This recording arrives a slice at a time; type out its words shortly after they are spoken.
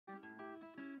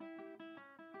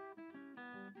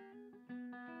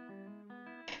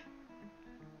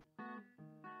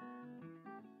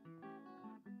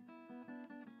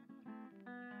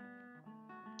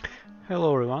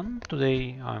Hello everyone,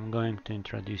 today I'm going to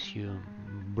introduce you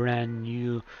brand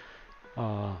new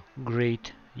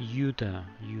great Utah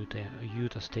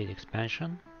state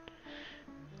expansion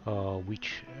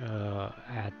which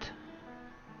add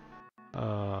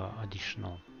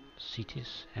additional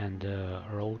cities and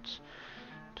roads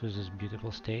to this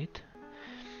beautiful state.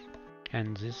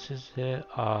 And this is the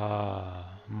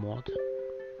mod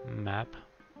map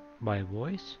by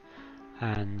voice,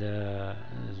 and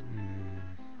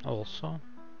also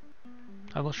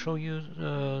I will show you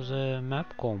the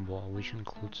map combo, which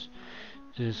includes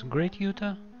this Great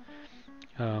Utah,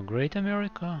 Great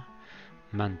America,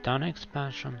 Montana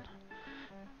expansion,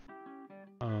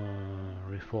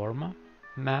 Reforma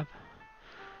map,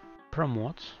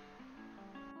 Promods.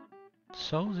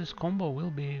 So this combo will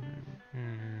be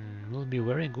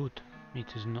very good.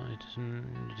 It is not.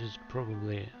 It is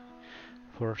probably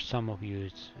for some of you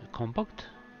it's compact,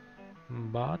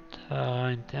 but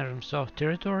in terms of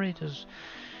territory, it is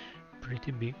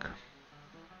pretty big.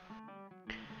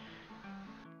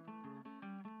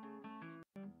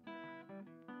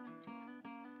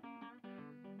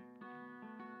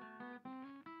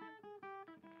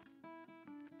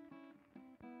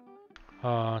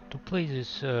 To play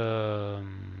this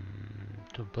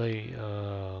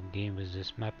game with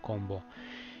this map combo,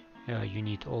 you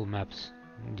need all maps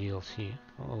DLC,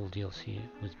 all DLC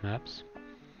with maps.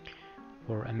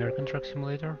 For American Truck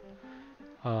Simulator,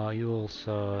 you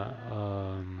also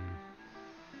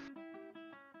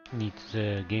need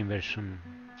the game version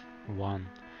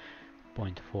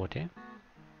 1.40.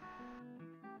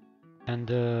 And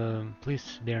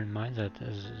please bear in mind that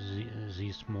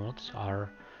these mods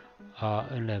are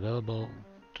only available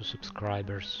to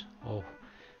subscribers of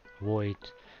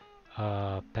Void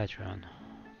Patreon.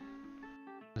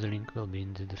 The link will be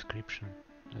in the description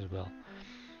as well.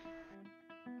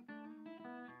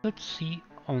 Let's see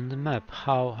on the map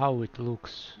how it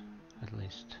looks, at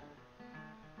least.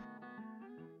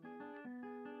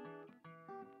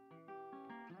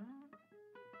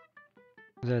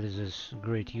 That is this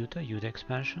Great Utah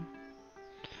expansion.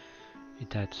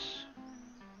 It adds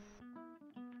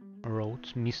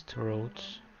roads, missed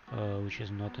roads, which is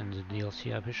not in the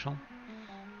DLC official.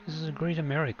 This is a Great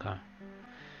America.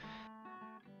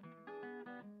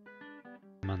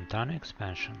 Montana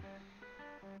expansion.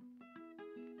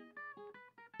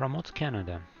 Promods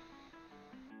Canada.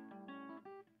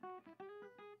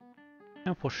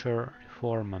 And for sure,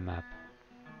 Reforma map.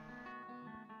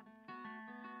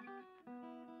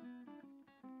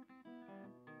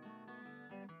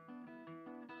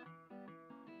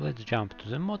 Let's jump to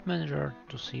the mod manager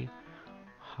to see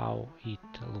how it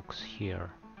looks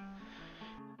here.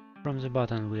 From the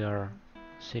button we are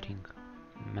setting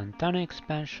Montana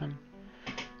expansion,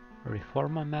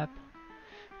 Reforma map,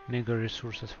 mega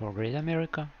resources for Great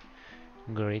America,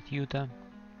 Great Utah,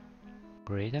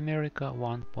 Great America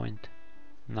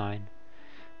 1.9,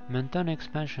 Montana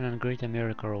expansion and Great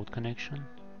America road connection,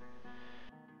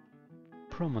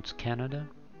 Promods Canada,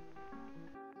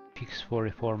 fix for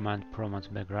Reforma and Promods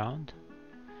background,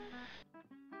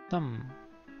 some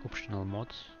optional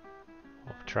mods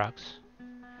of trucks.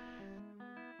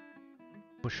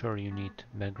 For sure you need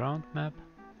background map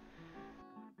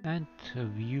and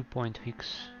viewpoint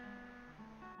fix.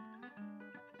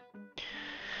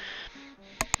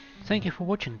 Thank you for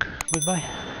watching. Goodbye.